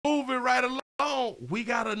now we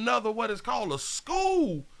got another, what is called a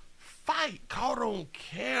school fight caught on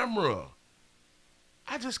camera.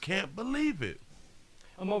 I just can't believe it.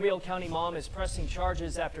 A Mobile County mom is pressing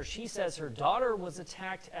charges after she says her daughter was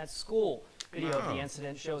attacked at school. Video of the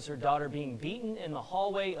incident shows her daughter being beaten in the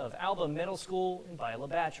hallway of Alba Middle School in Beulah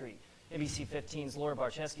Battery. ABC 15's Laura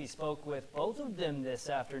Barczewski spoke with both of them this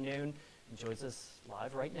afternoon and joins us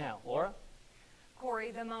live right now. Laura?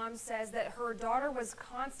 Corey, the mom says that her daughter was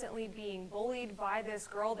constantly being bullied by this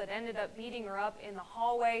girl that ended up beating her up in the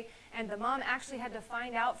hallway, and the mom actually had to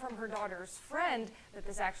find out from her daughter's friend that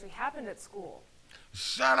this actually happened at school.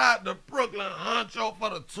 Shout out to Brooklyn Honcho for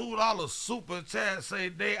the $2 super chat. Say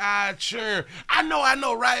they I churn. I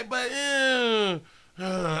know, right? But yeah.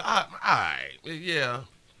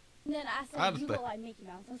 And then I said, you look like Mickey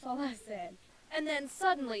Mouse. That's all I said. And then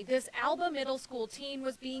suddenly, this Alba Middle School teen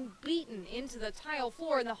was being beaten into the tile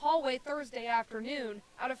floor in the hallway Thursday afternoon.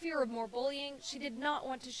 Out of fear of more bullying, she did not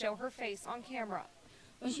want to show her face on camera.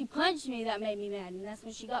 When she punched me, that made me mad, and that's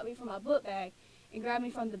when she got me from my book bag and grabbed me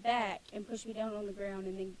from the back and pushed me down on the ground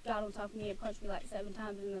and then got on top of me and punched me like 7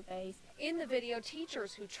 times in the face. In the video,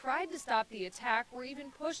 teachers who tried to stop the attack were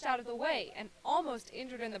even pushed out of the way and almost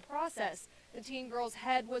injured in the process. The teen girl's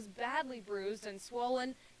head was badly bruised and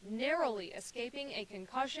swollen, narrowly escaping a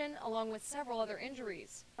concussion along with several other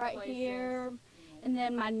injuries. Right here, and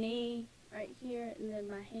then my knee, right here, and then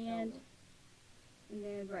my hand, and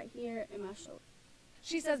then right here, and my shoulder.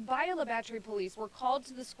 She says Beulah Battery police were called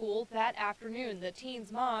to the school that afternoon. The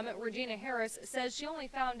teen's mom, Regina Harris, says she only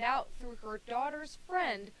found out through her daughter's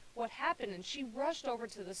friend what happened, and she rushed over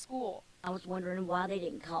to the school. I was wondering why they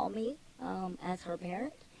didn't call me as her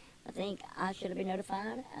parent. I think I should have been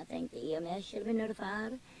notified. I think the EMS should have been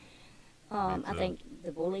notified. I think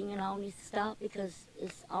the bullying and all needs to stop because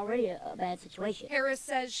it's already a bad situation. Harris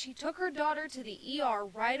says she took her daughter to the ER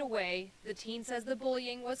right away. The teen says the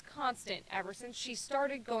bullying was constant ever since she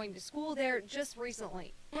started going to school there just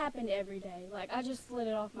recently. It happened every day. Like, I just slid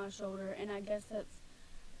it off my shoulder, and I guess that's,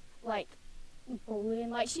 like,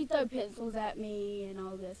 bullying. Like, she threw pencils at me and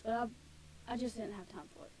all this, but I just didn't have time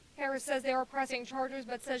for it. Harris says they are pressing charges,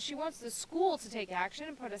 but says she wants the school to take action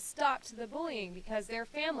and put a stop to the bullying because their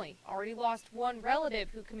family already lost one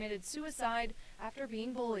relative who committed suicide after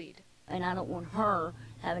being bullied. And I don't want her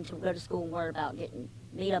having to go to school and worry about getting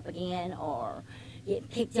beat up again or getting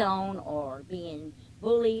picked on or being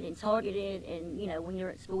bullied and targeted and, you know, when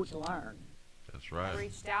you're at school to learn. That's right. I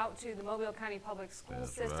reached out to the Mobile County Public School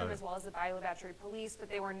System as well as the Beulah Battery Police, but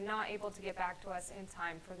they were not able to get back to us in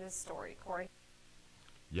time for this story. Corey?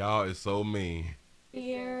 Y'all is so mean.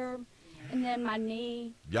 Here, and then my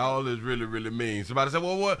knee. Y'all is really, really mean. Somebody said,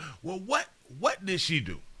 well, what did she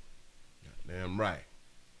do? Damn right.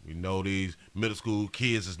 We know these middle school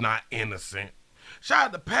kids is not innocent. Shout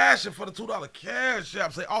out to Passion for the $2 cash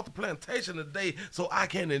app. Say off the plantation today so I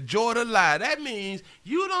can enjoy the life. That means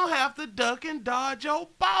you don't have to duck and dodge your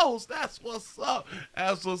boss. That's what's up.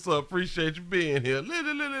 That's what's up. Appreciate you being here.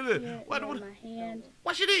 Yeah, What my hand.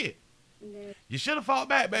 What she did? You should have fought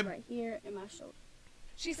back, baby. Right here in my shoulder.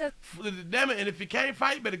 She says, damn it, and if you can't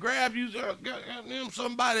fight, you better grab you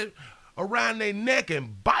somebody around their neck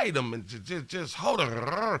and bite them and just hold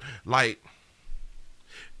them. Like,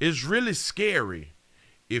 it's really scary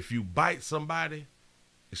if you bite somebody,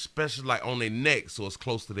 especially like on their neck so it's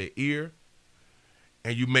close to their ear,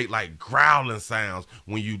 and you make like growling sounds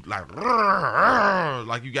when you like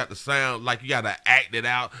you got the sound, like you got to act it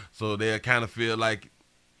out so they'll kind of feel like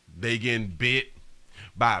they getting bit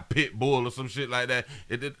by a pit bull or some shit like that.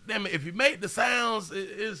 Damn it, if you make the sounds,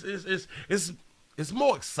 it's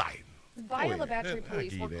more exciting. Beulah Battery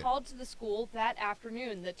Police were called to the school that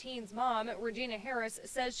afternoon. The teen's mom, Regina Harris,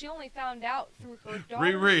 says she only found out through her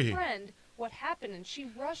daughter's friend what happened, and she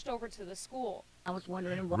rushed over to the school. I was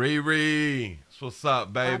wondering why. Riri, what's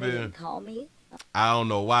up, baby? Why they didn't call me? I don't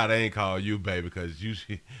know why they ain't call you, baby, because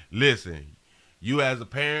listen, you as a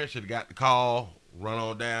parent should have got the call. Run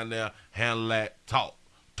on down there, handle that, talk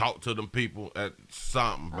to them people at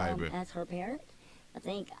something, baby. As her parent, I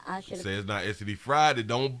think I should have. Says not STD Friday,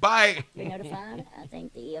 don't bite. Been notified. I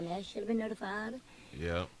think the EMS should have been notified.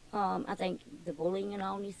 Yeah. I think the bullying and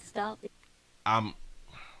all needs to stop. I'm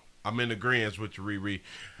in agreement with you, Riri.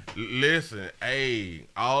 Listen, hey,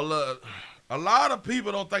 a lot of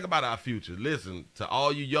people don't think about our future. Listen, to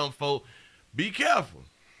all you young folk, be careful.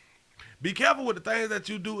 Be careful with the things that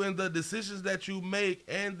you do and the decisions that you make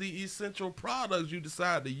and the essential products you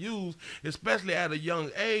decide to use, especially at a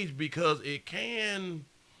young age, because it can,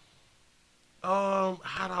 how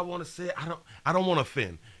do I want to say it? I don't want to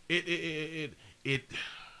offend. It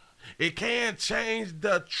can change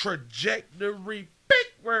the trajectory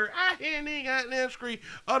word. I hear any goddamn scream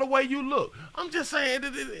of the way you look. I'm just saying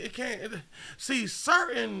it can't. See,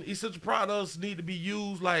 certain essential products need to be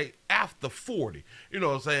used like after 40. You know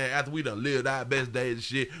what I'm saying? After we done lived our best days and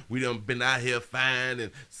shit, we done been out here fine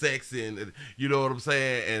and sexy and you know what I'm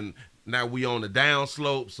saying? And now we on the down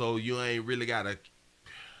slope, so you ain't really gotta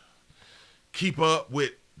keep up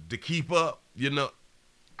with the keep up, you know.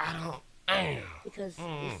 I don't. Damn. Because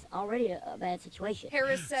it's already a bad situation.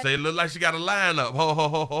 Harris said, Say it look like she got a lineup. Ho, ho,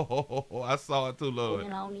 ho, ho, ho, ho, ho. I saw it too, Lord.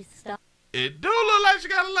 Bullying all needs to stop. It do look like she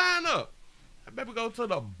got a lineup. I better go to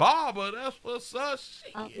the barber. That's what's up.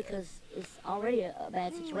 Because it's already a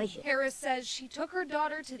bad situation. Harris says she took her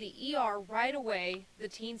daughter to the ER right away. The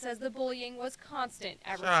teen says the bullying was constant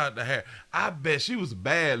ever Shout out to her. I bet she was a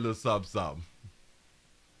bad little something.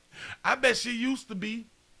 I bet she used to be.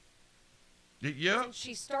 Yeah.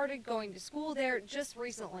 She started going to school there just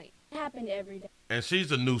recently. It happened every day. And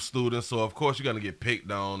she's a new student, so of course you're going to get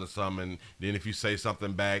picked on or something. Then if you say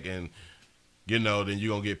something back and, you know, then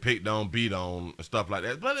you're going to get picked on, beat on, and stuff like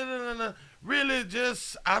that. But really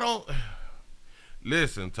just, I don't,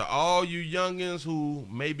 listen, to all you youngins who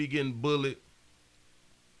may be getting bullied,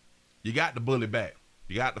 you got to bully back.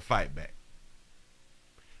 You got to fight back.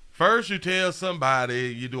 First, you tell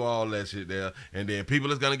somebody, you do all that shit there, and then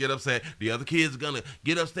people is going to get upset. The other kids are going to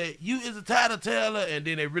get upset. You is a tattleteller, and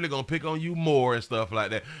then they really going to pick on you more and stuff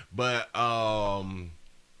like that. But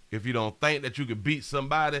if you don't think that you can beat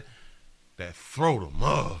somebody, that throat them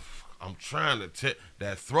off. I'm trying to tell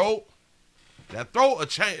that throat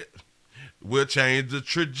will change the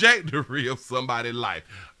trajectory of somebody's life.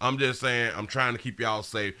 I'm just saying, I'm trying to keep y'all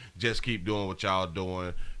safe. Just keep doing what y'all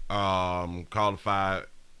doing. Call the fire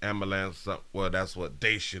ambulance. Well, that's what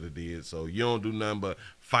they should have did. So you don't do nothing but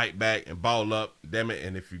fight back and ball up, damn it.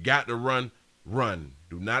 And if you got to run, run.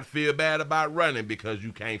 Do not feel bad about running because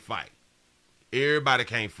you can't fight. Everybody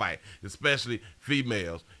can't fight, especially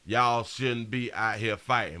females. Y'all shouldn't be out here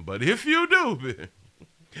fighting. But if you do,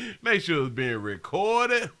 make sure it's being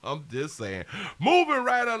recorded. I'm just saying. Moving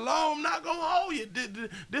right along. I'm not going to hold you.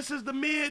 This is the mid